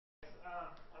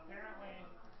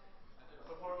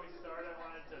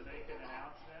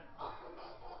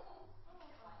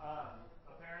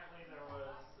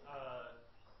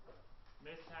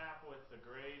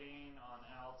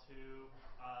2.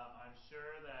 I'm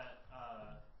sure that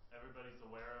everybody's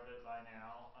aware of it by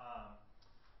now.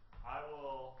 I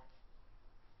will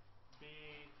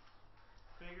be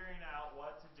figuring out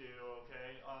what to do,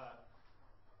 okay?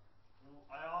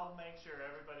 I'll make sure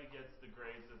everybody gets the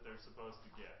grades that they're supposed to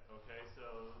get, okay?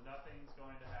 So nothing's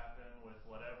going to happen with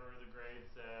whatever the grade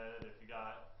said. If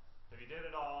you did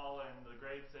it all and the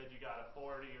grade said you got a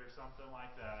 40 or something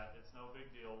like that, it's no big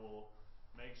deal. We'll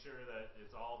make sure that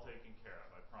it's all taken care of,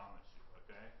 I promise you,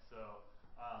 okay? So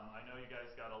I know you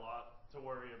guys got a lot to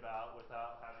worry about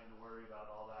without having to worry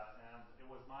about all that, and it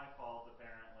was my fault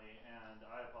apparently, and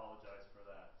I apologize for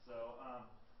that. So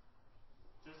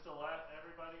just to let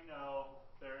everybody know,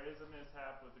 there is a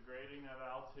mishap with the grading of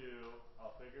Al 2.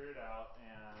 I'll figure it out,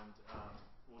 and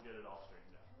we'll get it all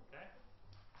straightened out, okay?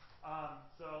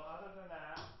 So other than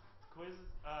that, quiz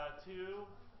 2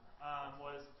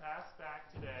 was passed back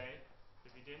today.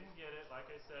 If you didn't get it, like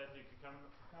I said, you could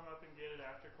come up and get it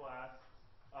after class.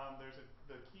 There's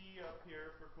the key up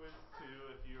here for quiz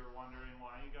 2 if you're wondering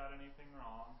why you got anything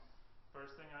wrong.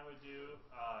 First thing I would do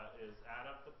is add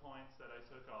up the points that I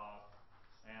took off,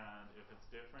 and if it's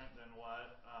different than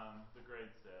what the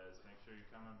grade says, make sure you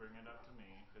come and bring it up to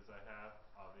me, because I have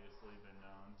obviously been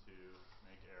known to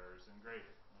make errors in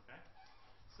grading, okay?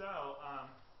 So,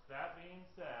 that being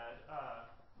said,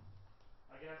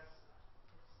 I guess,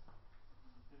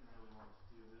 didn't really want to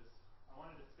do this. I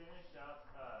wanted to finish up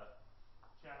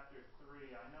chapter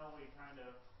 3. I know we kind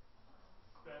of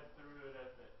sped through it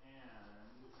at the end.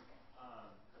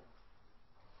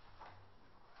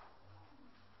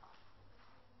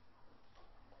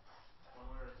 When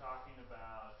we were talking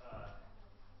about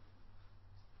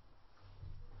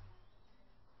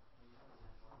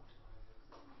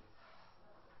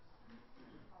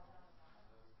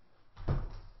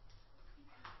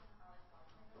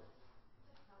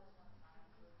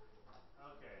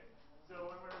okay, so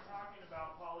when we were talking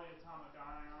about polyatomic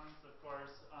ions, of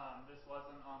course, this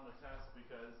wasn't on the test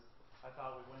because I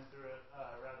thought we went through it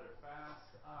rather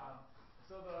fast.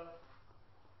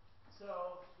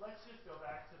 So let's just go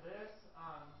back to this,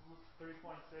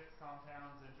 3.6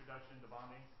 compounds, introduction to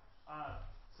bonding.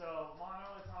 So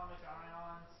monoatomic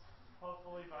ions,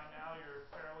 hopefully by now you're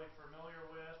fairly familiar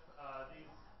with.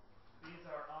 These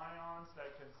are ions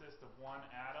that consist of one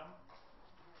atom,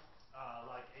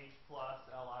 like H+, Li+,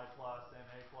 Na+,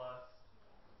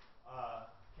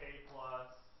 K+,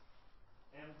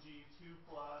 Mg2+,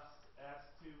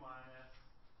 S2-.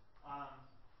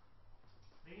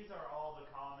 These are all the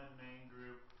common main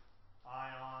group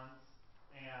ions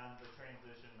and the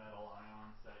transition metal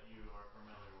ions that you are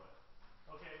familiar with.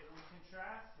 Okay, we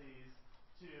contrast these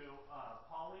to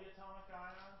polyatomic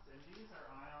ions, and these are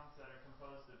ions that are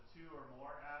composed of 2 or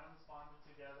more atoms bonded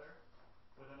together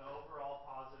with an overall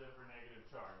positive or negative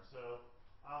charge. So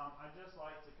I'd just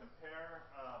like to compare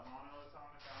a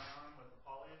monoatomic ion with a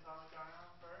polyatomic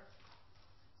ion first.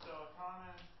 So a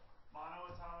common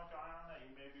monoatomic ion that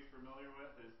you may be familiar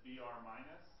with is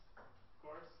Br-, of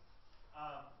course.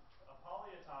 A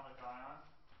polyatomic ion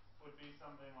would be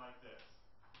something like this.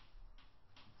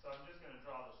 So I'm just going to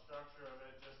draw the structure of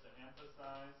it just to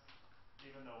emphasize,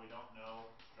 even though we don't know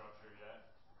structure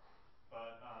yet.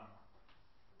 But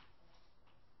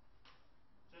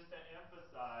just to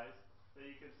emphasize that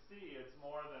you can see it's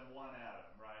more than one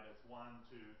atom, right? It's 1,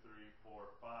 2, 3, 4,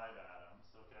 5 atoms,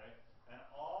 okay? And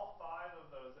all 5 of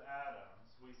those atoms,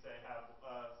 we say, have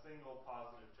a single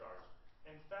positive charge.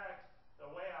 In fact, the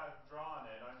way I've drawn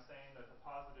it, I'm saying that the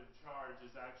positive charge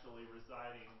is actually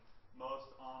residing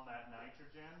most on that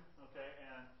nitrogen, okay?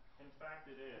 And in fact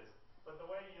it is. But the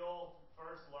way you'll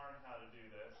first learn how to do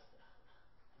this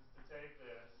is to take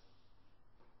this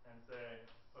and say,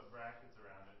 put brackets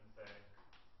around it and say,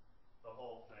 the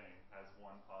whole thing has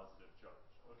one positive charge,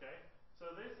 okay?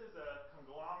 So this is a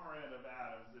conglomerate of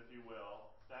atoms, if you will,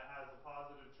 that has a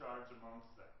positive charge amongst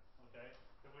them, okay?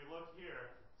 If we look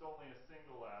here, it's only a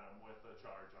single atom with a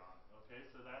charge on it, okay?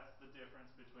 So that's the difference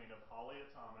between a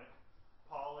polyatomic,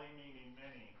 poly meaning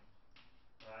many,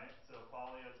 right? So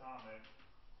polyatomic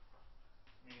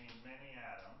meaning many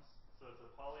atoms, so it's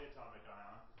a polyatomic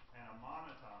ion, and a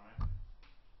monatomic,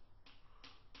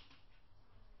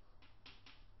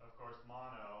 of course,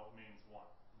 mono means one,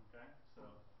 okay?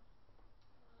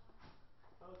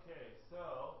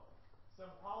 So some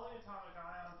polyatomic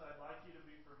ions I'd like you to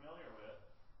be familiar with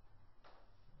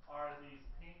are these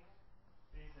in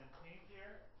pink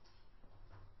here,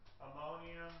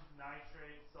 ammonium,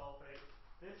 nitrate, sulfate.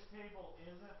 This table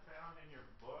isn't found in your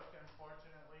book,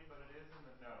 unfortunately, but it is in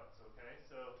the notes, okay?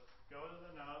 So go to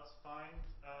the notes, find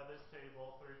this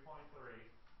table, 3.3,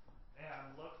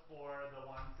 and look for the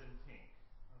ones in pink,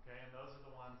 Okay, and those are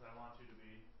the ones I want you to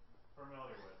be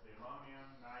familiar with. The ammonium,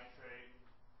 nitrate,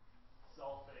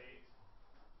 sulfate,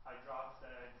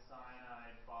 hydroxide,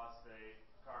 cyanide, phosphate,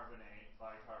 carbonate,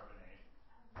 bicarbonate,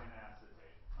 and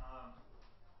acetate.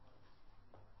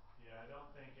 Yeah, I don't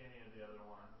think any of the other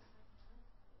ones.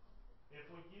 If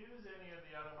we use any of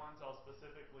the other ones, I'll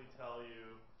specifically tell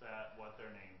you that what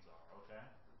their names are, okay?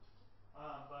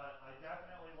 But I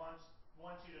definitely want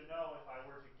you to know if I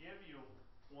were to give you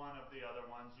one of the other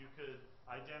ones, you could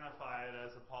identify it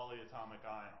as a polyatomic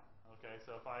ion, okay?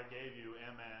 So if I gave you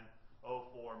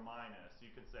MnO4 minus,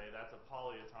 you could say that's a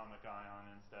polyatomic ion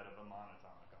instead of a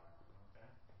monatomic ion, okay?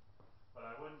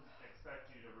 But I wouldn't expect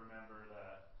you to remember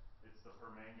that it's the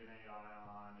permanganate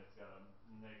ion, it's got a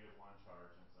 -1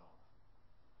 charge, and so on.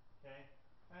 Okay?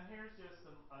 And here's just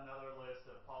another list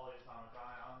of polyatomic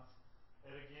ions.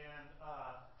 It again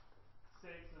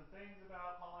states some things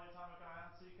about polyatomic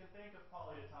ions. So you can think of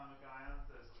polyatomic ions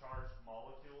as charged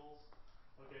molecules.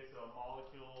 Okay, so a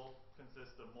molecule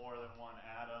consists of more than one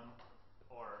atom,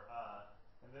 or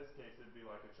in this case it'd be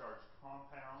like a charged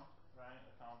compound, right?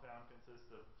 A compound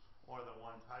consists of more than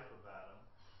one type of atom.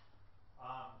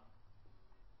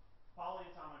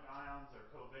 Polyatomic ions are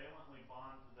covalently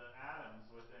bonded, the atoms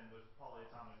within the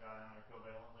polyatomic ion are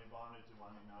covalently bonded to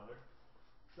one another.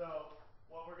 So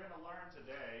what we're going to learn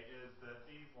today is that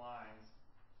these lines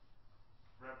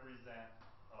represent,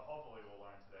 hopefully we'll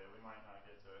learn today, we might not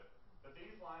get to it, but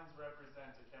these lines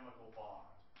represent a chemical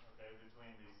bond, okay,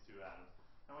 between these two atoms.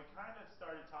 And we kind of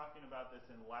started talking about this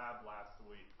in lab last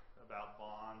week, about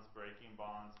bonds, breaking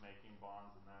bonds, making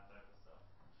bonds, and that type of stuff.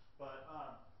 But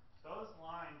those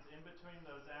lines in between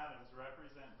those atoms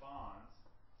represent bonds.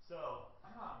 So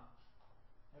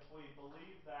if we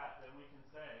believe that, then we can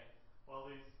say, well,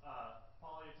 these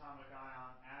polyatomic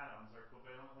ion atoms are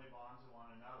covalently bonded to one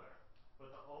another,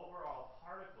 but the overall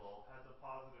particle has a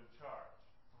positive charge,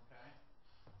 okay?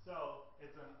 So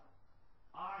it's an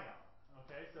ion,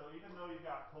 okay? So even though you've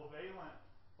got covalent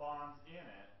bonds in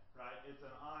it, right, it's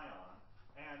an ion,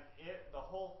 and the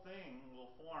whole thing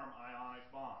will form ionic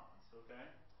bonds,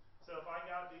 okay? So if I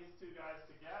got these two guys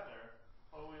together,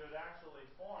 what we would actually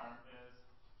form is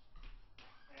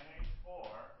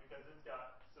NH4, because it's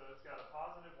got a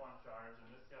positive 1 charge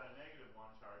and it's got a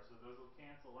 -1 charge, so those will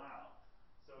cancel out.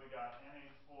 So we got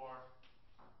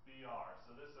NH4Br.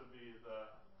 So this would be the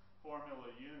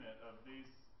formula unit of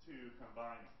these two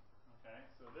combining. Okay?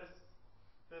 So this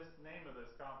name of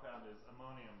this compound is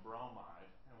ammonium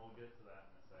bromide, and we'll get to that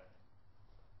in a second.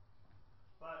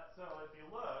 But so if you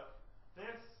look,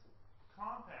 this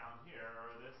compound here,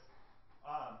 or this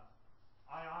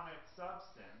ionic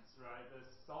substance, right,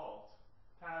 this salt,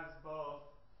 has both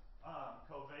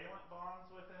covalent bonds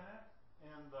within it.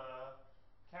 In the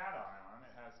cation,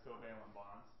 it has covalent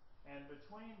bonds. And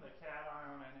between the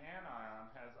cation and anion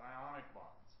has ionic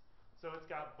bonds. So it's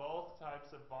got both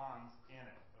types of bonds in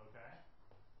it, okay?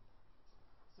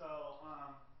 So,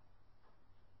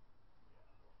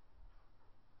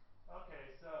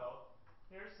 okay, so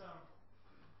here's some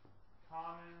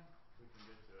common, we can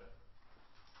get to it,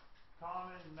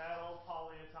 common metal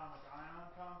polyatomic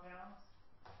ion compounds.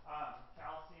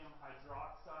 Calcium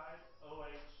hydroxide,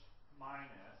 OH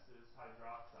minus is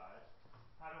hydroxide.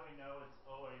 How do we know it's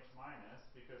OH minus?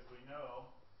 Because we know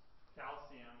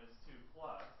calcium is 2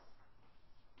 plus.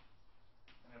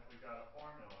 And if we got a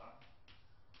formula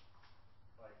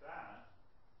like that,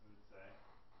 we would say,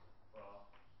 well,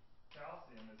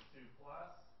 calcium is 2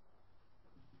 plus.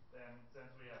 Then since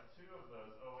we have two of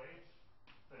those OH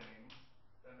things,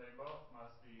 then they both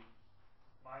must be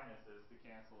minuses to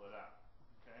cancel it out.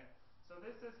 Okay? So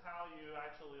this is how you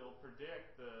actually will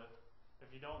predict if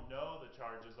you don't know the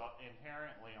charges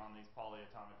inherently on these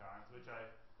polyatomic ions, which I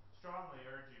strongly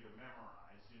urge you to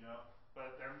memorize, you know.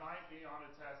 But there might be on a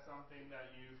test something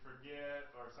that you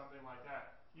forget or something like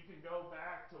that. You can go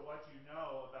back to what you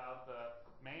know about the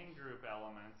main group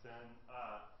elements and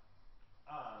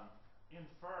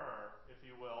infer, if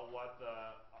you will, what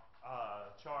the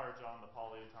charge on the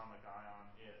polyatomic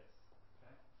ion is.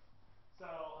 Okay?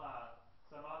 So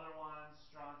some other ones,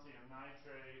 strontium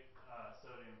nitrate,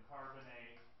 sodium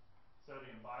carbonate,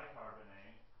 sodium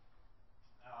bicarbonate,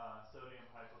 sodium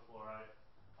hypochlorite.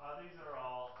 These are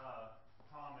all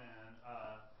common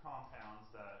compounds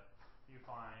that you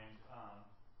find, I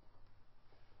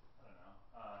don't know,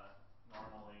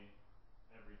 normally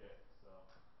every day. So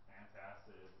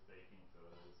antacids, baking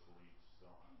sodas, bleach, so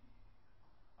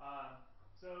on.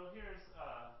 So here's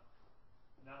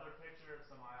another picture of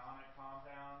some ionic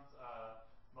compounds.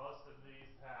 Most of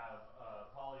these have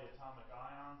polyatomic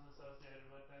ions associated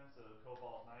with them. So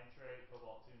cobalt nitrate,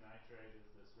 cobalt 2 nitrate is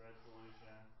this red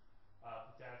solution.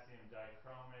 Potassium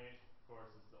dichromate, of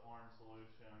course, is the orange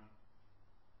solution.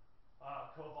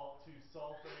 Cobalt 2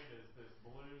 sulfate is this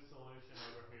blue solution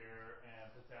over here,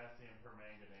 and potassium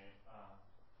permanganate. Well,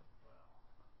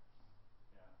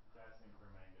 yeah, potassium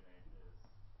permanganate is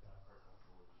that purple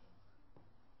solution.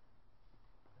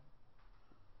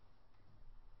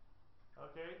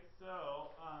 Okay,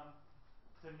 so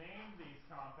to name these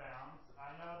compounds,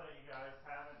 I know that you guys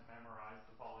haven't memorized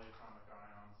the polyatomic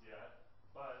ions yet,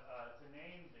 but to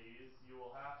name these, you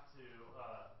will have to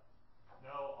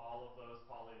know all of those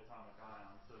polyatomic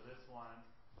ions. So this one,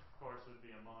 of course, would be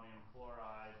ammonium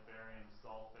chloride, barium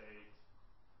sulfate,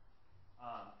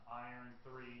 iron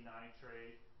 3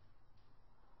 nitrate,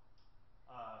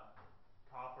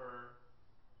 copper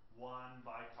 1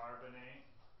 bicarbonate,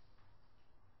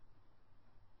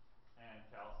 and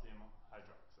calcium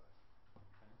hydroxide.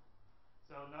 Okay.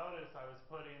 So notice I was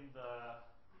putting the,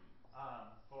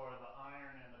 for the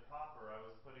iron and the copper, I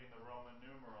was putting the Roman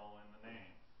numeral in the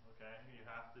name. Okay, you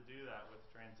have to do that with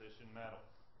transition metals.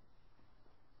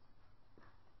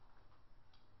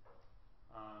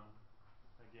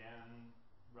 Again,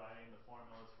 writing the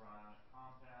formulas for ionic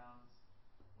compounds,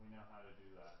 we know how to do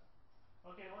that.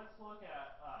 Okay, let's look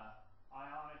at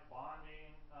ionic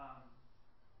bonding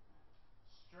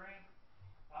strength.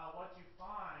 What you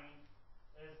find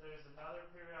is there's another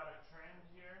periodic trend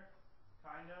here,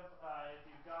 kind of. If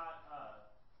you've got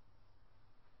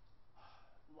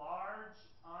large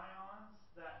ions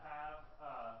that have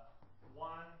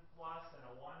 1 plus and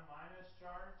a 1 minus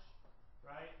charge,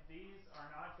 right? These are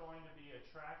not going to be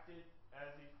attracted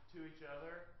to each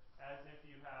other as if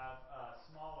you have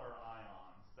smaller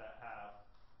ions that have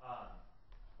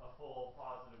a full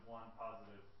positive 1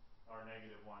 positive or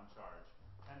negative 1 charge.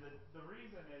 And the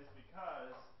reason is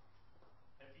because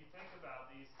if you think about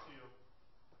these two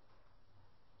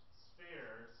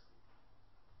spheres,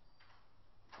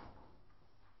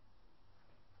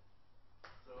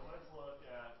 so let's look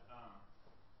at,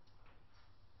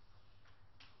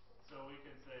 so we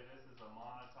can say this is a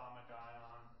monatomic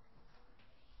ion,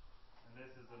 and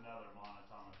this is another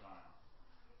monatomic ion.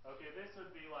 Okay, this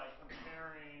would be like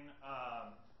comparing, I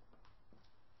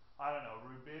don't know,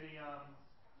 rubidium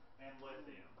and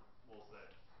lithium, we'll say.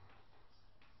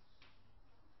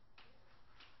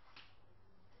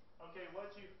 Okay,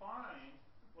 what you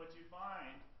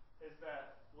find is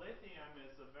that lithium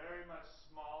is a very much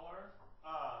smaller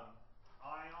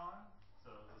ion.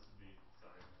 So this would be,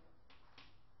 sorry.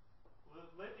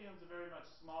 Lithium is a very much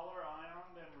smaller ion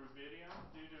than rubidium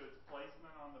due to its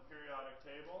placement on the periodic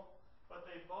table, but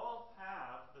they both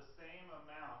have the same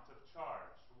amount of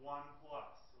charge, 1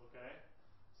 plus, okay?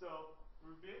 So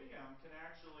rubidium can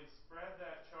actually spread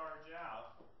that charge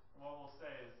out, and what we'll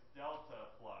say is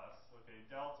delta plus, okay,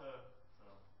 delta, so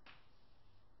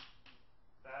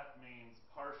that means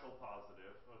partial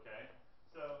positive, okay?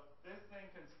 So this thing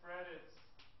can spread its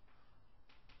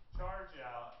charge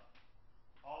out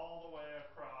all the way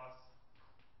across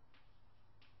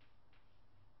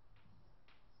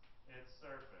its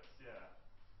surface, yeah.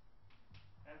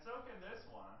 And so can this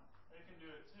one. It can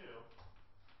do it too.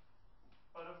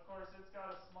 But of course, it's got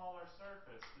a smaller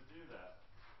surface to do that.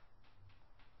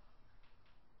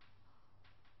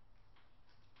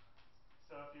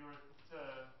 So if you were to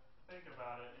think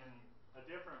about it in a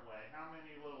different way, how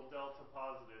many little delta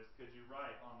positives could you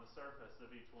write on the surface of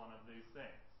each one of these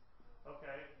things?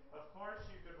 Okay, of course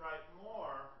you could write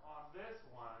more on this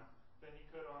one than you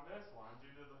could on this one due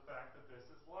to the fact that this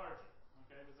is larger.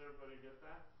 Okay, does everybody get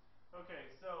that? Okay,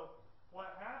 so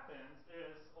what happens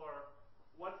is, or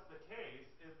what's the case,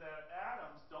 is that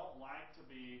atoms don't like to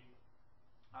be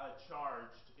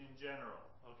charged in general.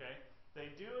 Okay,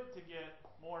 they do it to get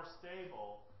more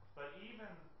stable, but even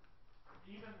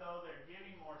though they're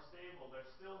getting more stable, they're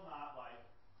still not like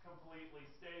completely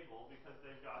stable because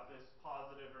they've got this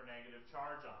positive or negative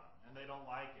charge on them, and they don't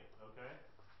like it, okay?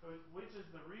 Which is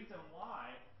the reason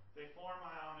why they form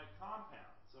ionic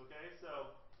compounds, okay?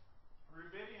 So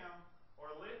rubidium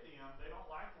or lithium, they don't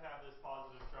like to have this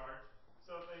positive charge,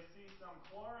 so if they see some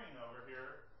chlorine over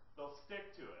here, they'll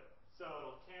stick to it. So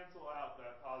it'll cancel out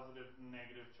that positive and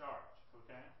negative charge,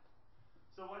 okay?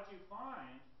 So what you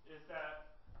find is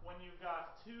that when you've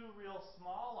got two real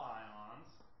small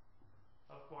ions,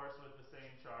 of course, with the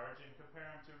same charge, and compare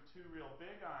them to two real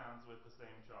big ions with the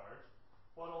same charge,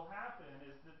 what will happen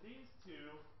is that these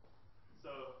two,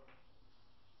 so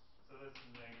this is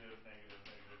negative, negative,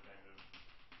 negative, negative.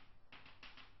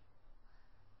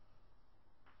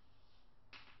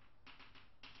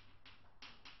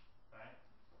 Right?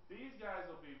 These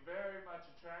guys will be very much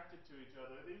attracted to each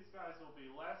other. These guys will be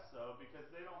less so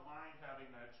because they don't mind having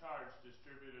that charge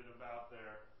distributed about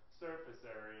their surface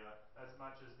area as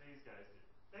much as these guys do.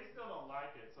 They still don't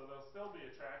like it, so they'll still be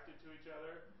attracted to each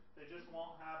other. They just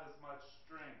won't have as much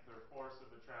strength or force of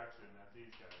attraction that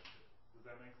these guys do. Does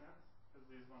that make sense? Because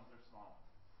these ones are smaller.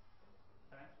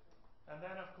 Okay? And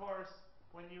then, of course,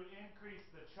 when you increase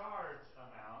the charge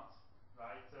amount,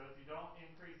 right, so if you don't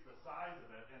increase the size of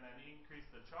it and then increase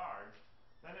the charge,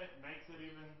 then it makes it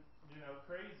even,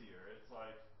 crazier. It's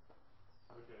like,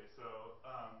 okay, so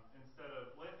instead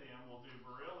of lithium, we'll do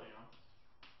beryllium.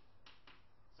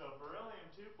 So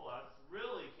beryllium 2+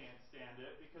 really can't stand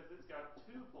it because it's got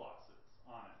 2 pluses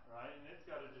on it, right? And it's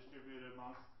got to distribute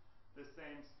amongst the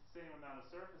same amount of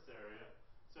surface area.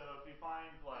 So if you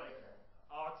find like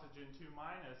oxygen 2-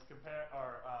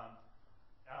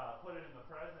 put it in the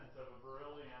presence of a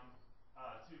beryllium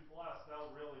 2+,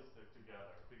 they'll really stick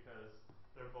together because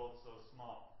they're both so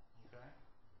small. Okay.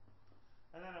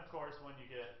 And then of course when you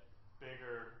get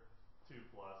bigger 2+,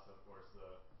 of course the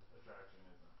attraction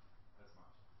isn't as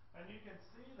much. And you can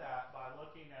see that by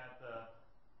looking at the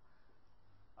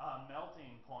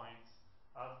melting points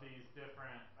of these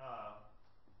different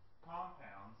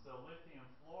compounds. So lithium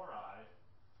fluoride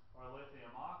or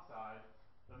lithium oxide,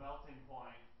 the melting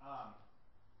point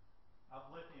of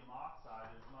lithium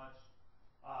oxide is much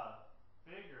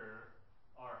bigger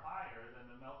or higher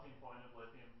than the melting point of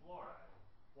lithium fluoride.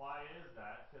 Why is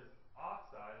that? Because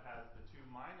oxide has the 2-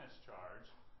 charge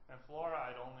and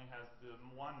fluoride only has the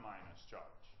 1-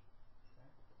 charge.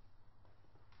 Okay.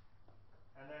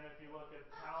 And then if you look at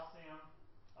calcium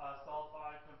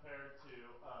sulfide compared to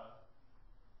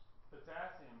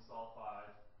potassium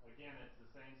sulfide, again it's the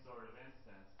same sort of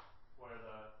instance where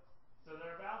so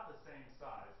they're about the same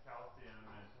size, calcium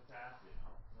and potassium,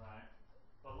 right?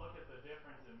 But look at the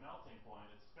difference in melting point,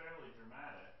 it's fairly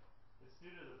dramatic. It's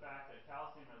due to the fact that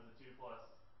calcium has a 2+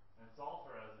 and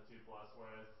sulfur has a 2+,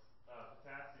 whereas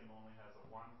potassium only has a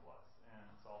 1+ and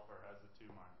sulfur has a 2-.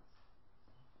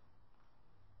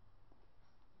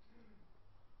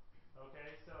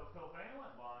 Okay, so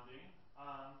covalent bonding,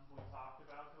 we talked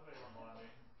about covalent bonding.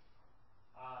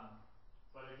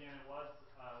 But again,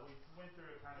 we went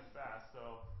through it kind of fast,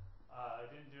 so I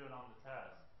didn't do it on the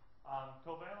test.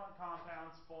 Covalent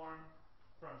compounds form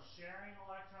from sharing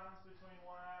electrons between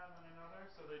one atom and another,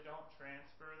 so they don't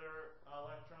transfer their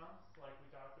electrons, like we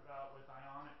talked about with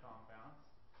ionic compounds.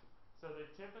 So they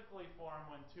typically form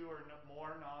when 2 or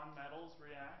more nonmetals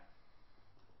react.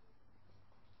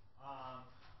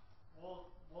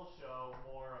 We'll show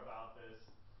more about this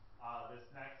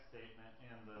next statement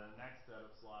in the next set of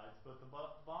slides, but the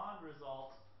bond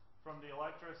results from the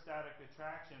electrostatic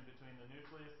attraction between the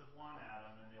nucleus of one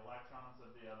atom and the electrons of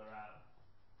the other atom.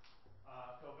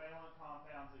 Covalent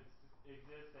compounds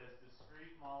exist as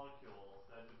discrete molecules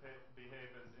that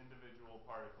behave as individual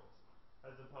particles,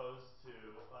 as opposed to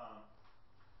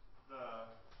the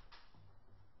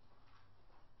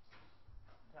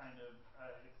kind of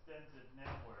extended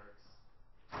networks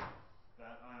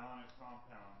that ionic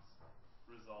compounds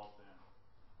result in,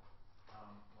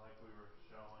 like we were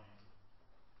showing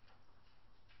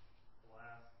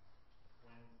last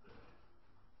Wednesday.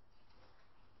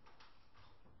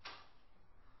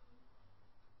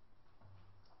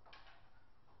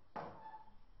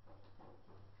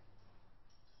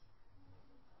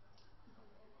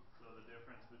 So the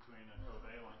difference between a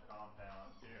covalent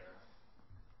compound here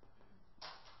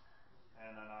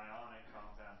and an ionic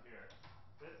compound here.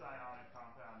 This ionic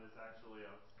compound is actually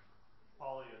a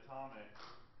polyatomic,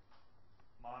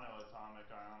 monoatomic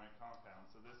ionic compound.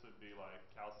 So this would be like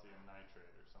calcium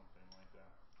nitrate or something like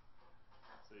that.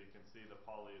 So you can see the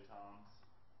polyatoms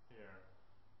here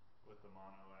with the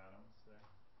monoatoms there,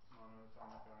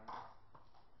 monoatomic ions.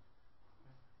 Okay.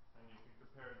 And you can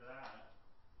compare that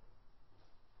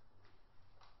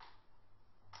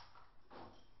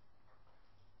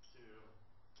to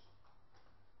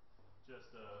just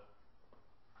a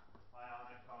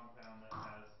ionic compound that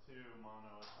has 2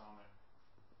 monoatomic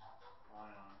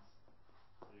ions.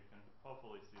 So you can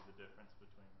hopefully see the difference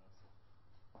between those.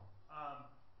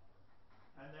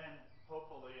 And then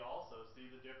hopefully also see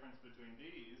the difference between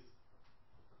these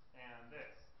and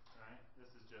this, right?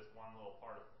 This is just one little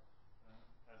particle, right?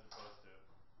 As opposed to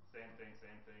same thing,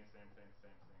 same thing, same thing,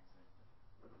 same thing, same thing.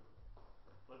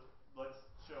 Let's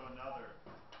show another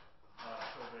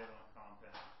covalent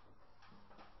compound.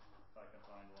 If I can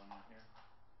find one in here.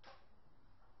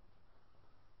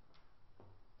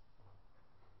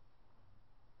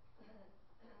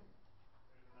 Here's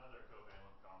another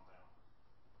covalent compound.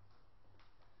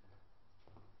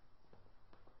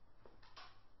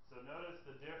 So notice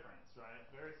the difference, right?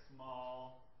 Very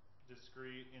small,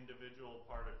 discrete, individual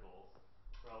particles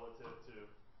relative to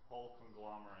whole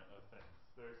conglomerate of things.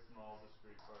 very small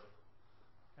discrete particle.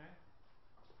 Okay?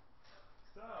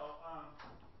 So,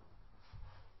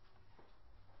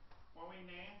 when we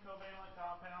name covalent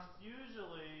compounds,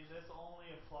 usually this only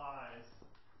applies.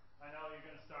 I know you're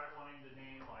going to start wanting to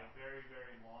name like very,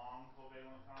 very long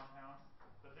covalent compounds,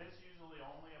 but this usually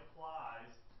only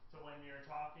applies to when you're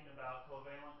talking about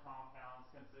covalent compounds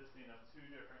consisting of two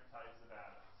different types of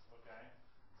atoms. Okay?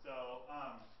 So,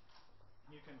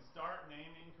 you can start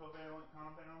naming covalent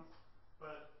compounds,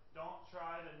 but don't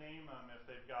try to name them if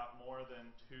they've got more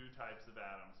than two types of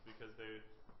atoms, because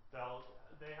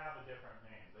they have a different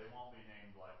name. They won't be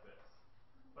named like this.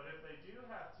 But if they do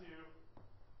have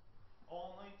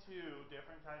only two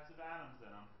different types of atoms in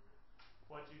them,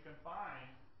 what you can find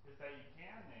is that you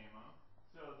can name them.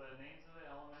 So the names of the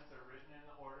elements are written in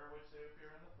the order which they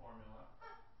appear in the formula.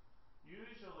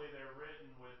 Usually they're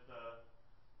written with the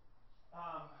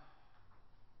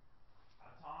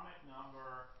atomic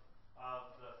number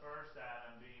of the first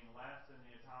atom being less than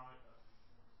the atomic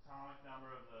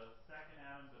number of the second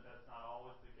atom, but that's not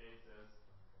always the case, as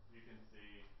you can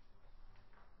see.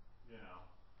 You know,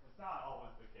 it's not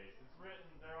always the case. It's written,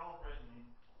 they're all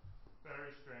written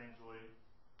very strangely.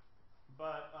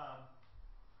 But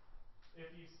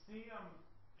if you see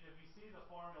the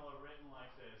formula written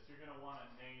like this, you're going to want to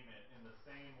name it in the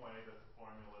same way that the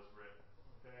formula is written.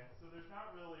 Okay? So there's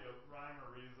not really a rhyme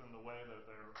or reason the way that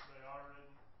they are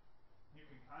written. You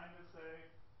can kind of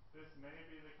say this may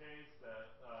be the case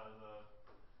that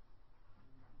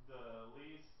the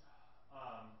least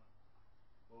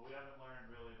well, we haven't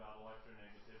learned really about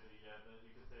electronegativity yet, but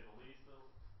you could say the least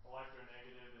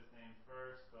electronegative is named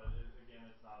first, but again,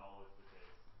 it's not always the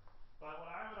case. But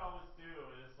what I would always do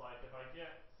is, like, if I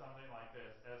get something like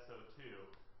this, SO2,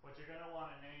 what you're going to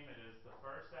want to name it is the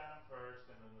first atom first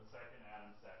and then the second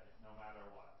atom second, no matter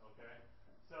what, okay?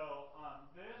 So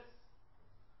this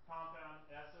compound,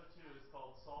 SO2, is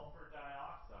called sulfur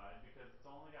dioxide because it's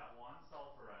only got one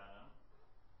sulfur atom.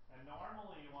 And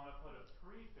normally you want to put a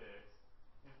prefix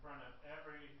in front of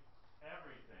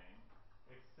everything,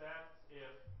 except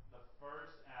if the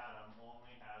first atom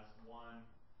only has one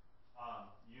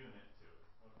unit to it,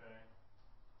 okay?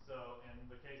 So in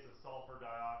the case of sulfur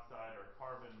dioxide or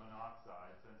carbon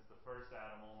monoxide, since the first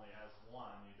atom only has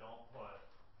one, you don't put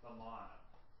the mono.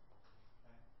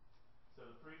 Okay? So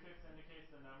the prefix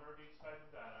indicates the number of each type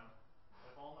of atom.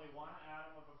 If only one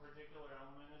atom of a particular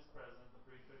element is present, the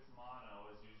prefix mono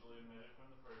is usually omitted from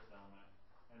the first element,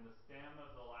 and the stem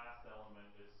of the last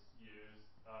element is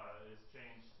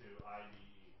changed to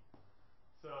IDE.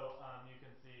 So you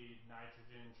can see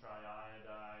nitrogen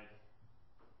triiodide,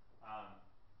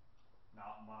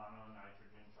 not mono,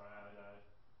 nitrogen triiodide.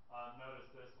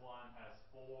 Notice this one has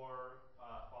 4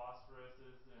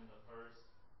 phosphoruses in the first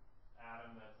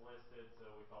atom that's listed,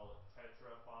 so we call it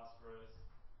tetraphosphorus,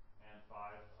 and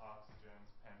 5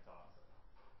 oxygens, pentoxide.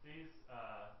 These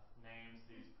names,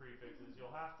 these prefixes,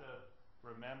 you'll have to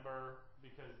remember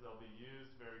because they'll be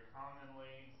used very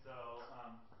commonly. So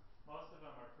most of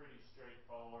them are pretty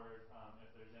straightforward.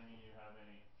 If there's any you have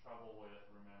any trouble with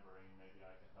remembering, maybe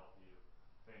I can help you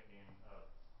thinking of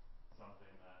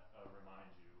something that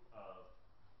reminds you of,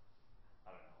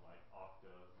 I don't know, like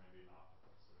octave, maybe an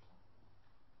octopus or something.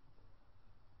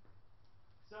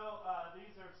 So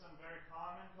these are some very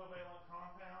common covalent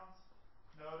compounds.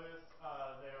 Notice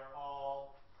they're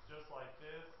all just like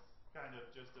this, kind of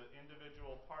just an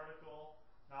individual particle,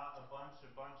 not a bunch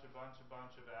of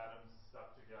atoms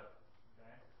stuck together.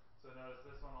 Okay? So notice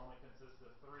this one only consists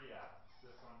of 3 atoms.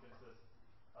 This one consists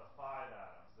of 5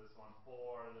 atoms. This one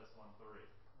 4, this one 3.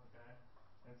 Okay?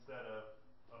 Instead of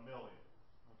a million.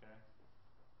 Okay?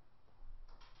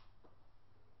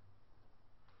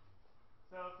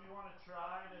 So if you want to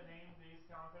try to name these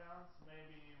compounds,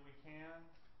 maybe we can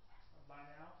by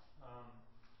now.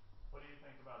 What do you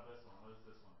think about this one? What is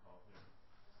this one called here?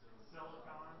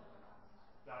 Silicon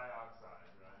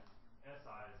dioxide, right?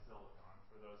 Si is silicon,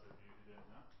 for those of you who didn't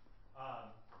know.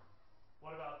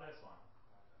 What about this one?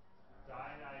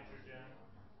 Dinitrogen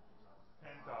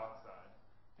pentoxide.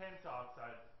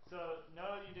 Pentoxide. So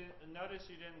no, you didn't.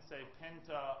 Notice you didn't say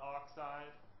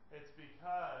pentaoxide. It's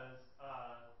because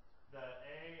the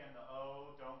A and the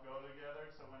O don't go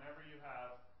together. So whenever you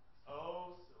have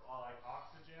O's, like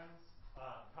oxygens,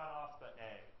 cut off the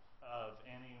A of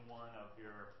any one of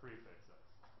your prefixes.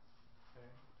 Okay.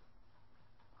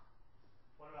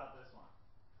 What about this one?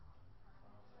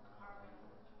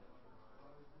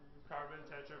 Carbon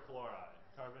tetrafluoride.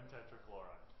 Carbon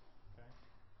tetrafluoride. Okay.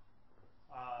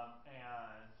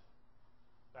 And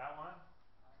that one?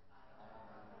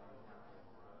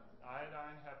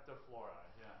 Iodine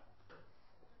heptafluoride. Yeah.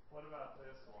 What about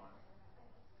this one?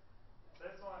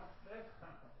 This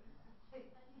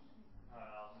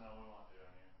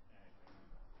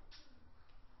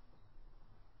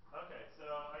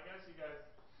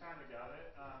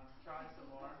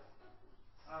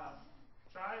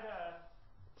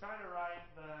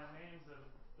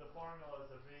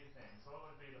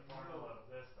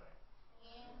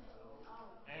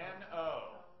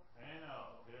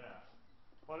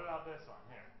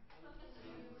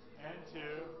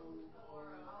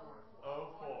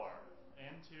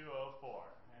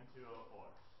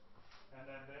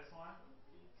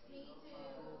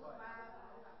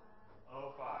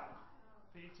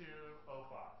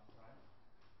 32O5, right?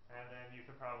 And then you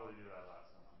could probably do that last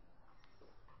one.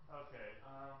 Okay,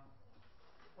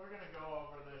 we're going to go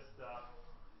over this stuff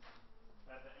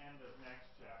at the end of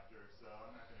next chapter, so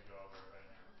I'm not going to go over it right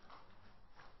now.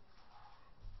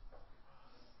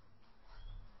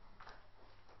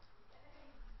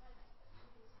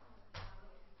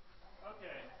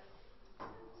 Okay,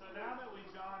 so now that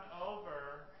we've gone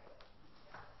over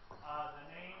the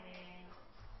naming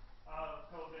of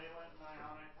covalent and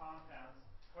ionic compounds,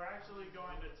 we're actually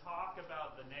going to talk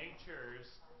about the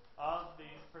natures of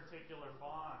these particular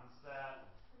bonds that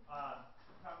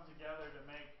come together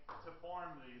to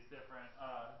form these different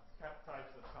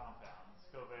types of compounds,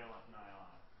 covalent and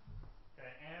ionic.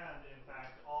 Okay, and in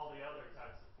fact, all the other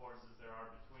types of forces there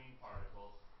are between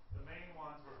particles. The main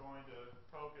ones we're going to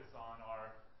focus on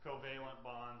are covalent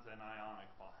bonds and ionic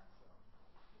bonds.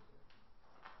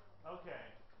 Okay,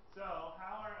 so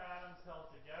how are atoms held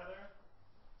together?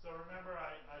 So remember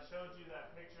I showed you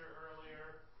that picture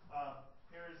earlier.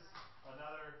 Here's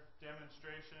another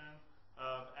demonstration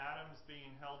of atoms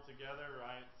being held together,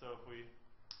 right? So if we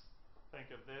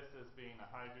think of this as being a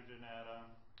hydrogen atom,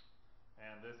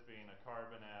 and this being a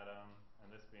carbon atom,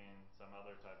 and this being some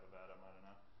other type of atom, I don't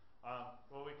know.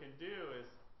 What we can do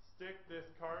is stick this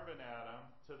carbon atom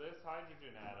to this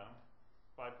hydrogen atom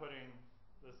by putting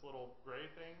this little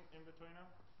gray thing in between them.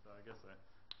 So I guess here.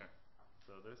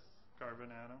 So this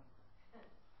carbon atom.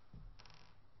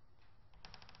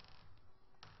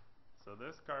 So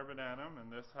this carbon atom and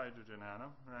this hydrogen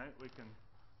atom, right? We can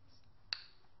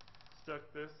stick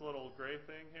this little gray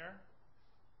thing here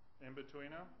in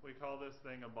between them. We call this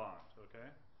thing a bond, okay?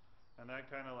 And that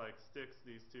kind of like sticks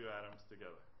these two atoms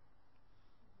together.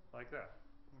 Like that,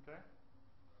 okay?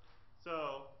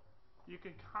 So you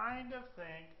can kind of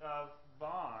think of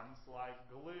bonds like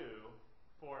glue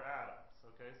for atoms,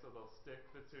 okay? So they'll stick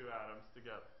the two atoms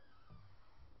together.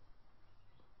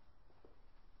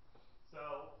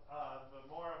 So the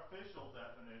more official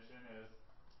definition is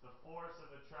the force of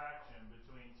attraction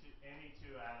between any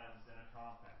two atoms in a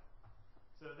compound.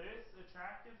 So this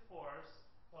attractive force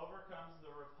overcomes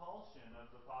the repulsion of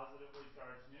the positively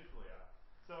charged nuclei.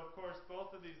 So of course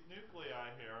both of these nuclei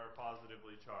here are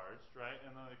positively charged, right?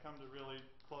 And then they come to really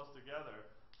close together,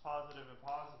 positive and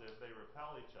positive, they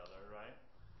repel each other, right?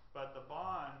 But the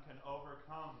bond can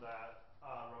overcome that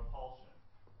repulsion.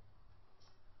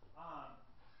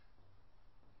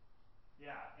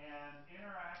 Yeah, and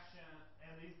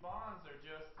these bonds are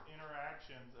just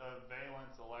interactions of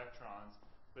valence electrons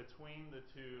between the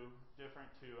different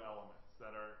two elements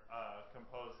that are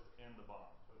composed in the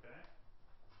bond, okay?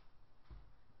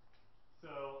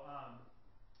 So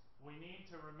we need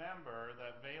to remember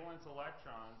that valence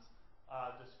electrons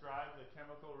describe the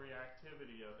chemical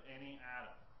reactivity of any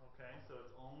atom, okay? So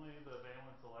it's only the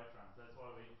valence electrons. That's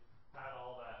why we had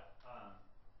all that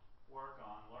work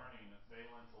on learning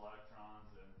valence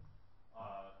electrons and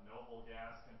noble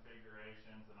gas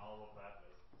configurations and all of that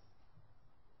business.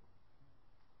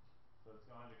 So it's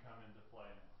going to come into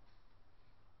play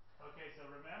now. Okay, so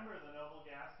remember the noble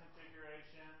gas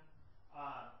configuration.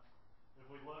 If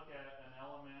we look at an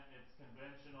element, its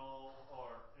conventional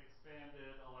or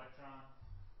expanded electron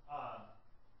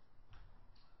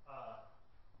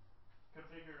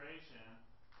configuration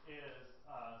is,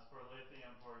 for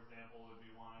lithium, for example, would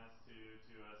be 1s2,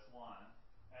 2s1.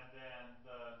 And then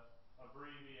the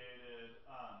abbreviated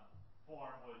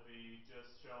form would be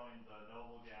just showing the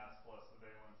noble gas plus the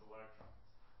valence electrons.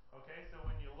 Okay, so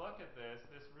when you look at this,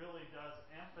 this really does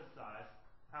emphasize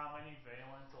how many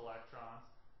valence electrons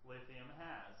lithium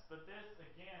has. But this,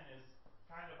 again, is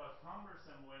kind of a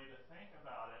cumbersome way to think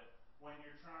about it when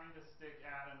you're trying to stick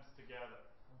atoms together,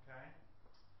 okay?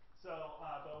 So,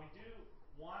 but we do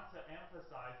want to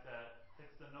emphasize that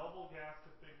it's the noble gas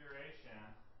configuration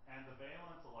and the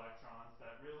valence electrons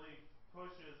that really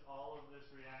pushes all of this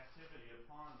reactivity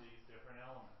upon these different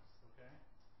elements, okay?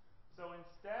 So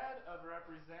instead of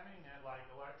representing it like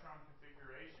electron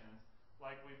configurations,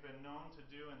 like we've been known to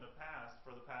do in the past,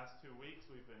 for the past 2 weeks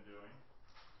we've been doing,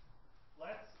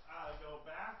 let's go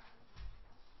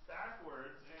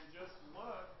backwards and just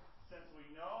look, since we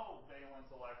know valence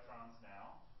electrons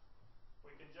now,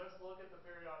 we can just look at the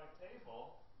periodic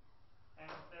table, and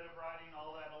instead of writing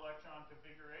all that electron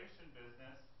configuration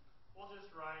business, we'll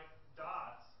just write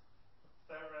dots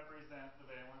that represent the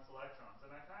valence electrons.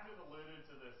 And I kind of alluded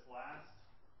to this last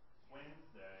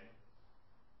Wednesday,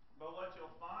 but what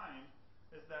you'll find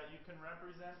is that you can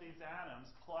represent these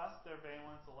atoms plus their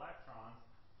valence electrons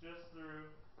just through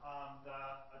the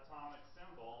atomic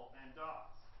symbol and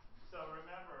dots. So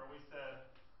remember, we said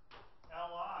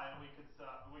Li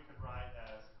we could write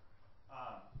as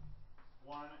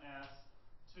 1s2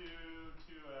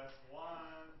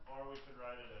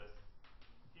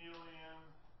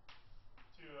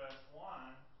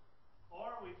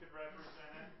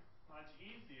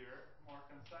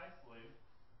 concisely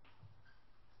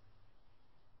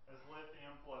as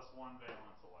lithium plus one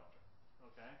valence electron.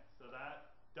 Okay, so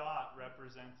that dot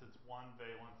represents its one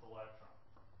valence electron.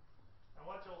 And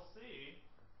what you'll see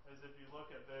is if you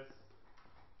look at this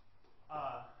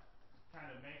kind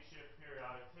of makeshift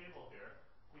periodic table here,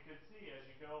 you can see as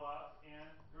you go up in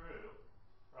group,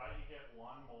 right, you get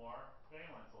one more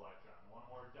valence electron, one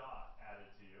more dot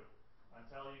added to you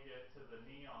until you get to the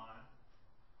neon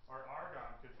or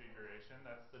argon configuration.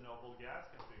 That's the noble gas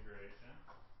configuration.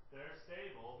 They're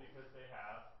stable because they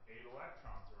have 8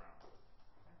 electrons around them.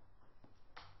 Okay.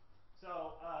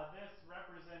 So this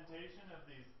representation of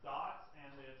these dots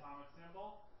and the atomic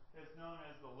symbol is known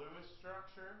as the Lewis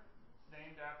structure. It's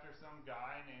named after some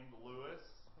guy named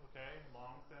Lewis, okay,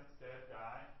 long since dead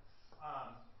guy.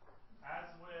 As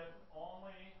with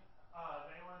only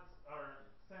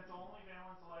since only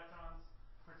valence electrons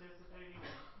participate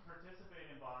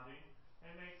in bonding,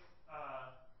 it makes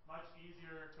much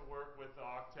easier to work with the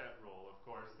octet rule, of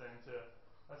course, than to,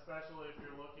 especially if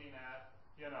you're looking at,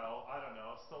 you know, I don't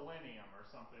know, selenium or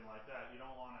something like that. You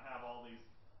don't want to have all these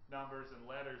numbers and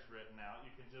letters written out.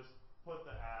 You can just put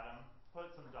the atom,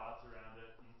 put some dots around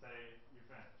it, and say you're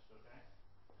finished, okay?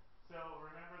 So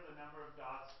remember, the number of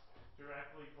dots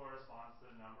directly corresponds to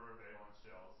the number of valence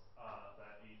shells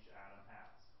that each atom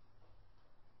has.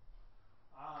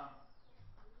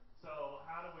 So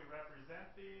how do we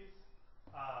represent these?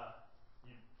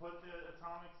 You put the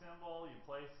atomic symbol, you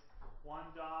place one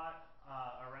dot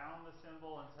around the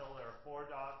symbol until there are 4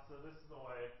 dots. So this is the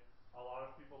way a lot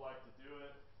of people like to do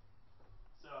it.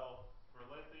 So for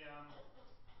lithium,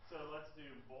 so let's do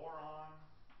boron,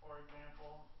 for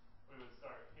example. We would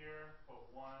start here, put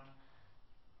 1,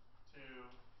 2,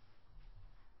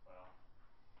 well,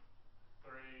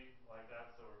 3, like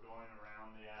that, so we're going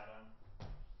around the atom.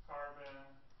 Carbon,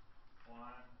 1,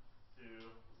 2,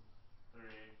 3,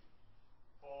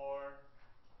 4.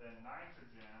 Then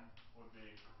nitrogen would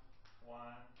be 1,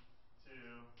 2,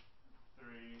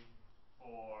 3,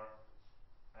 4,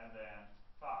 and then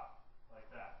 5, like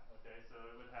that. Okay, so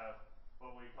it would have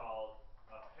what we call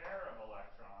a pair of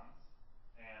electrons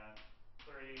and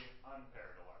 3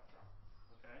 unpaired electrons.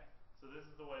 Okay, so this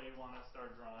is the way you want to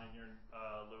start drawing your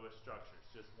Lewis structures.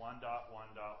 Just 1 dot,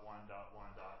 1 dot, 1 dot, 1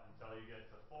 dot until you get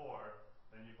to 4.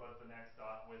 Then you put the next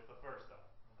dot with the first dot.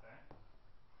 Okay.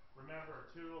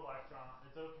 Remember, 2 electrons.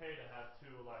 It's okay to have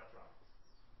 2 electrons.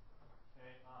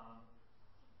 Okay.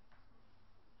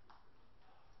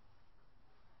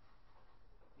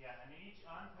 Yeah, and each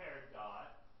unpaired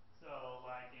dot, so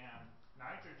like in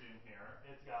nitrogen here,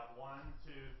 it's got 1,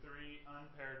 2, 3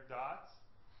 unpaired dots,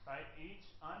 right?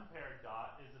 Each unpaired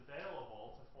dot is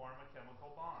available to form a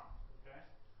chemical bond, okay?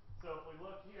 So if we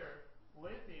look here,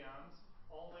 lithium's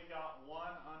only got 1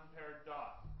 unpaired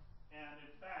dot. And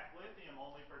in fact, lithium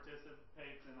only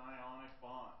participates in ionic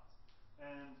bonds.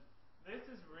 And this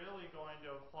is really going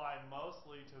to apply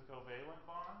mostly to covalent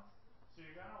bonds. So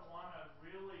you're going to want to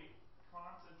really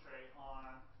concentrate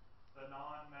on the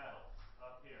non-metals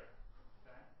up here,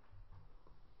 okay?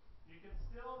 You can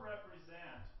still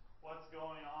represent what's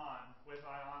going on with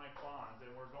ionic bonds,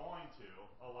 and we're going to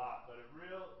a lot, but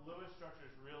Lewis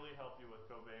structures really help you with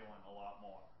covalent a lot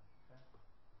more, okay?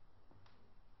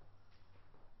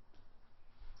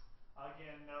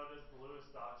 Again, notice the Lewis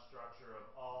dot structure of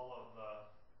all of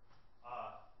the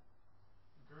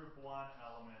group 1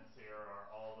 elements here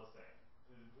are all the same.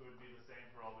 It would be the same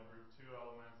for all the group 2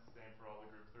 elements, the same for all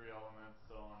the group 3 elements,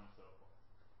 so on and so forth.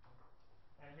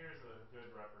 And here's a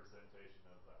good representation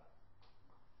of that.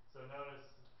 So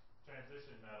notice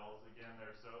transition metals, again,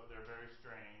 they're very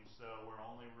strange, so we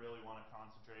only really want to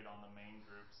concentrate on the main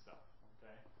group stuff,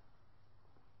 okay?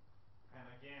 And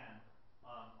again,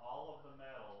 all of the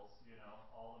metals, you know,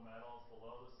 all the metals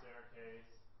below the staircase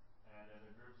and in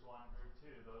the groups 1, group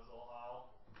 2, those will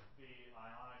all be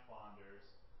ionic bonders,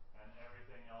 and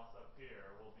everything else up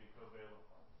here will be covalent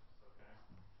bonders, okay?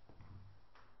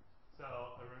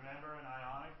 So remember, an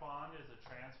ionic bond is a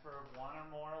transfer of 1 or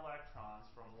more electrons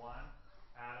from one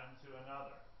atom to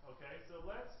another, okay? So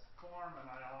let's form an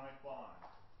ionic bond.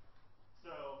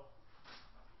 So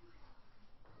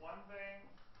one thing,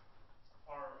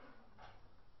 or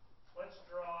let's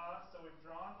draw, so we've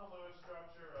drawn the Lewis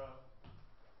structure of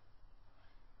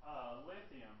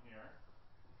lithium here.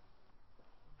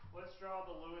 Let's draw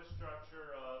the Lewis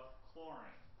structure of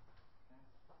chlorine. Okay?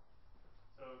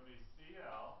 So it would be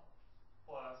Cl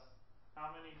plus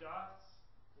how many dots?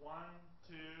 1,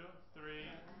 2, 3,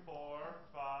 4,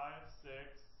 5,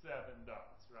 6, 7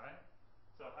 dots, right?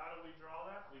 So how do we draw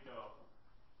that? We go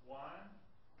 1,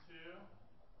 2,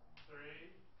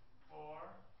 3, 4,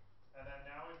 and then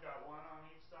now we've got 1 on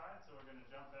each side, so we're going to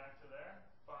jump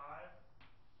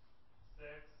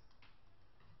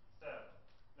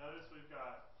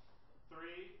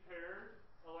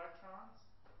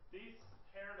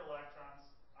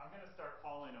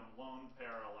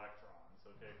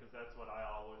because that's what I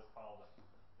always call them.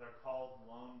 They're called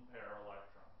lone pair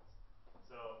electrons.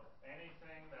 So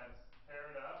anything that's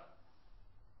paired up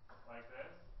like this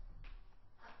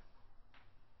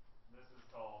is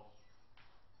called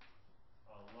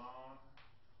a lone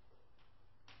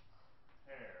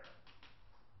pair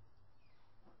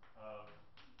of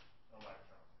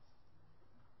electrons.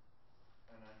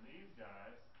 And then these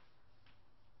guys,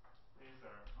 these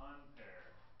are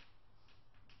unpaired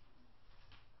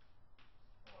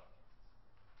electrons.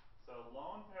 So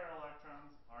lone pair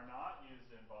electrons are not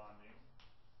used in bonding.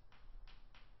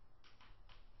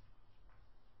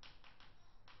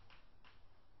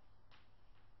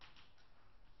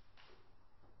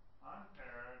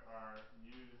 Unpaired are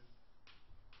used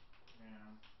in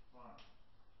bonding.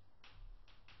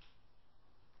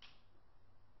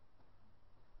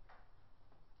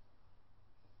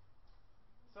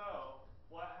 So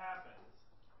what happens?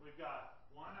 We've got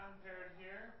one unpaired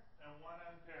here and one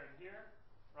unpaired here,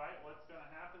 right? What's going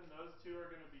to happen? Those two are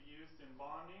going to be used in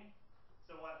bonding.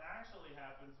 So what actually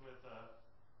happens with a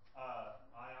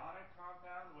ionic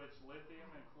compound, which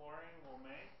lithium and chlorine will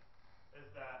make,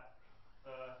 is that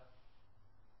the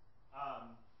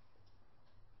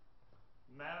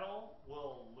metal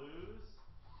will lose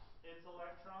its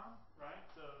electron, right?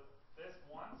 So this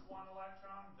wants one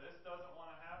electron, this doesn't want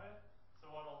to have it.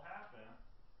 So what will happen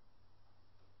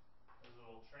is it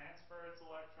will transfer its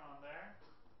electron there.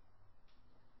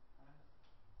 Okay.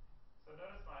 So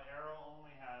notice my arrow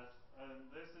only has,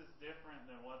 and this is different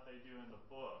than what they do in the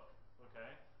book,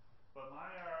 okay? But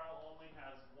my arrow only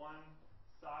has one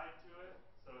side to it,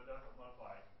 so it doesn't look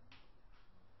like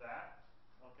that,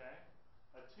 okay?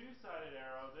 A two-sided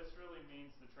arrow, this really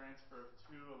means the transfer of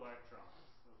two electrons,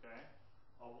 okay?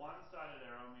 A one-sided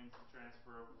arrow means the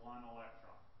transfer of one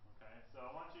electron, okay? So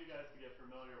I want you guys to get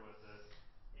familiar with this.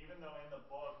 Even though in the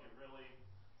book it really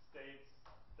states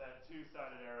that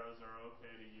two-sided arrows are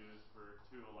okay to use for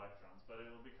two electrons, but it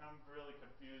will become really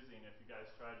confusing if you guys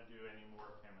try to do any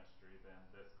more chemistry than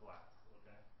this class,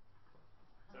 okay?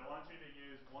 So I want you to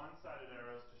use one-sided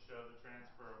arrows to show the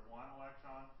transfer of one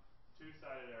electron.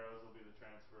 Two-sided arrows will be the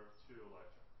transfer of two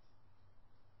electrons.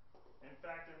 In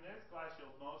fact, in this class,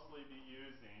 you'll mostly be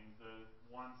using the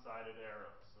one-sided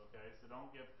arrows, okay? So don't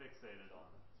get fixated on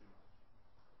it too much.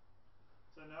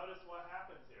 So notice what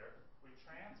happens here. We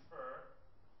transfer,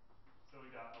 so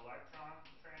we got electron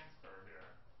transfer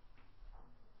here,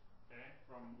 okay,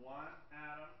 from one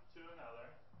atom to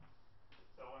another.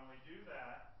 So when we do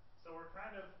that, so we're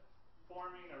kind of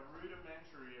forming a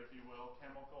rudimentary, if you will,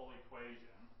 chemical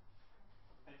equation.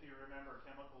 If you remember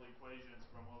chemical equations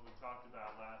from what we talked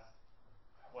about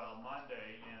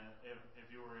Monday, if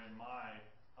you were in my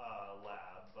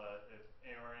lab, but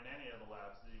or in any of the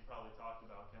labs, you probably talked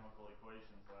about chemical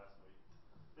equations last week.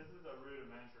 This is a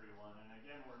rudimentary one, and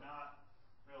again, we're not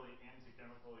really into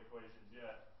chemical equations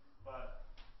yet, but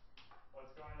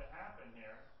what's going to happen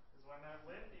here is when that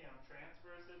lithium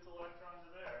transfers its electron to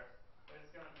there,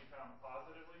 it's going to become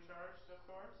positively charged, of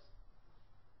course,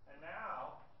 and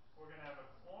now we're going to have a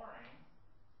chlorine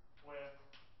with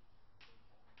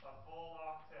a full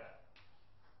octet.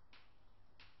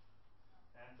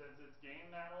 And since it's gained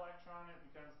that electron, it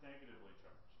becomes negatively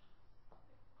charged.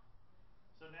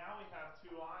 So now we have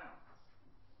two ions.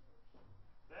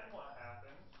 Then what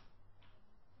happens?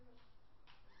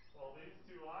 Well, these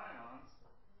two ions,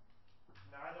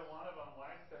 neither one of them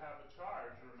likes to have a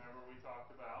charge, remember we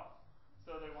talked about,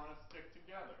 so they want to stick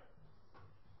together.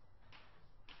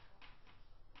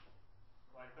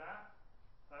 Like that.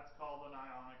 That's called an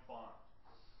ionic bond.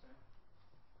 Okay?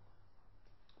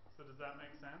 So does that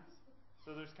make sense?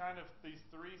 So there's kind of these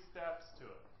three steps to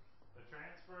it. The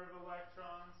transfer of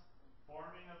electrons,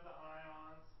 forming of the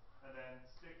ions, and then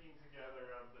sticking together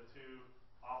of the two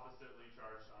oppositely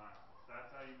charged ions.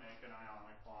 That's how you make an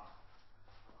ionic bond.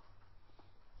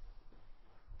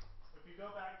 If you go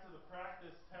back to the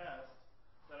practice test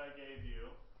that I gave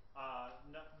you,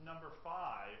 number 5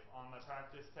 on the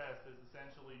practice test is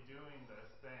essentially doing this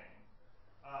thing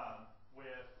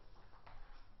with,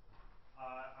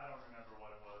 I don't remember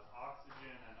what it was,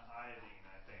 oxygen and iodine,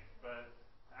 I think. But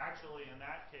actually, in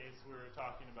that case, we were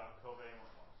talking about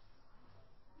covalent bonds.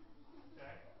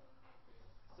 Okay?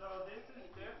 So this is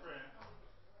different.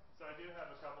 So I do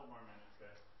have a couple more minutes,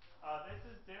 guys. This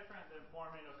is different than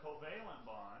forming a covalent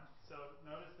bond. So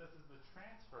notice this is the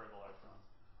transfer of electrons.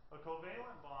 A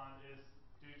covalent bond is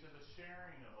due to the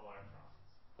sharing of electrons.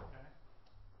 Okay?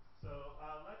 So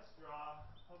let's draw,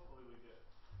 hopefully we did.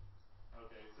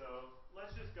 Okay, so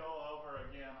let's just go over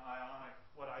again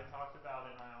what I talked about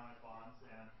in ionic bonds,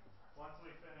 and once we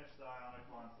finish the ionic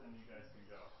bonds, then you guys can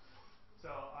go.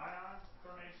 So ion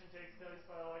formation takes place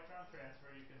by electron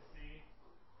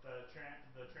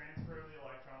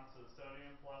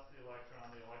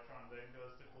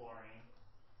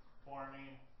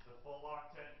forming the full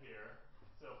octet here.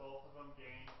 So both of them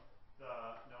gain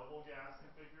the noble gas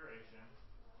configuration,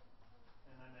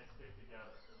 and then they stick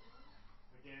together.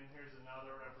 Again, here's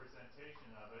another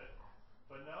representation of it.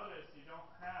 But notice you don't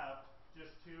have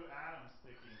just two atoms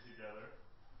sticking together.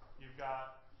 You've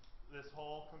got this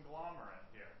whole conglomerate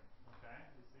here. Okay,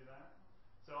 you see that?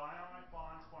 So ionic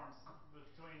bonds form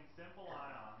between simple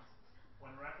ions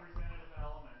when representative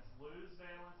elements lose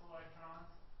valence electrons.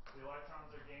 The electrons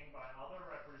are gained by other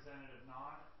representative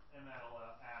non-metal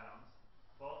atoms.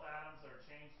 Both atoms are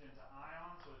changed into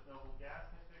ions with noble gas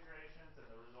configurations, and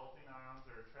the resulting ions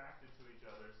are attracted to each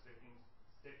other, sticking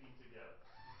together,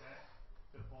 okay,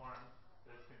 to form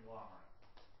this conglomerate.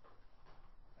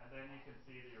 And then you can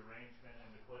see the arrangement in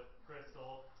the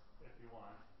crystal if you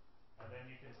want. And then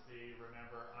you can see,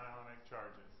 remember, ionic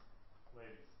charges.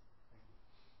 Ladies, thank you.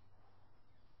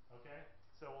 Okay,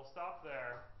 so we'll stop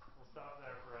there. We'll stop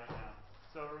there for right now.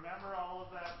 So remember all of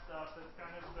that stuff. That's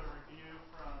kind of the review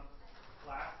from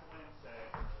last Wednesday.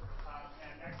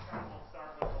 And next time we'll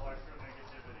start with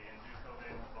electronegativity and do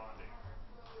covalent bonding.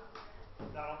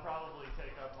 That'll probably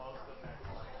take up most of next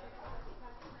week.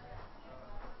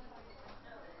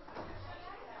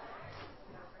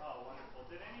 Oh, wonderful.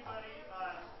 Did anybody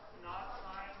not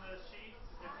sign the sheets?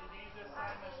 If you need to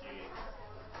sign the sheets,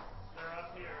 they're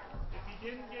up here. If you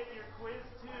didn't get your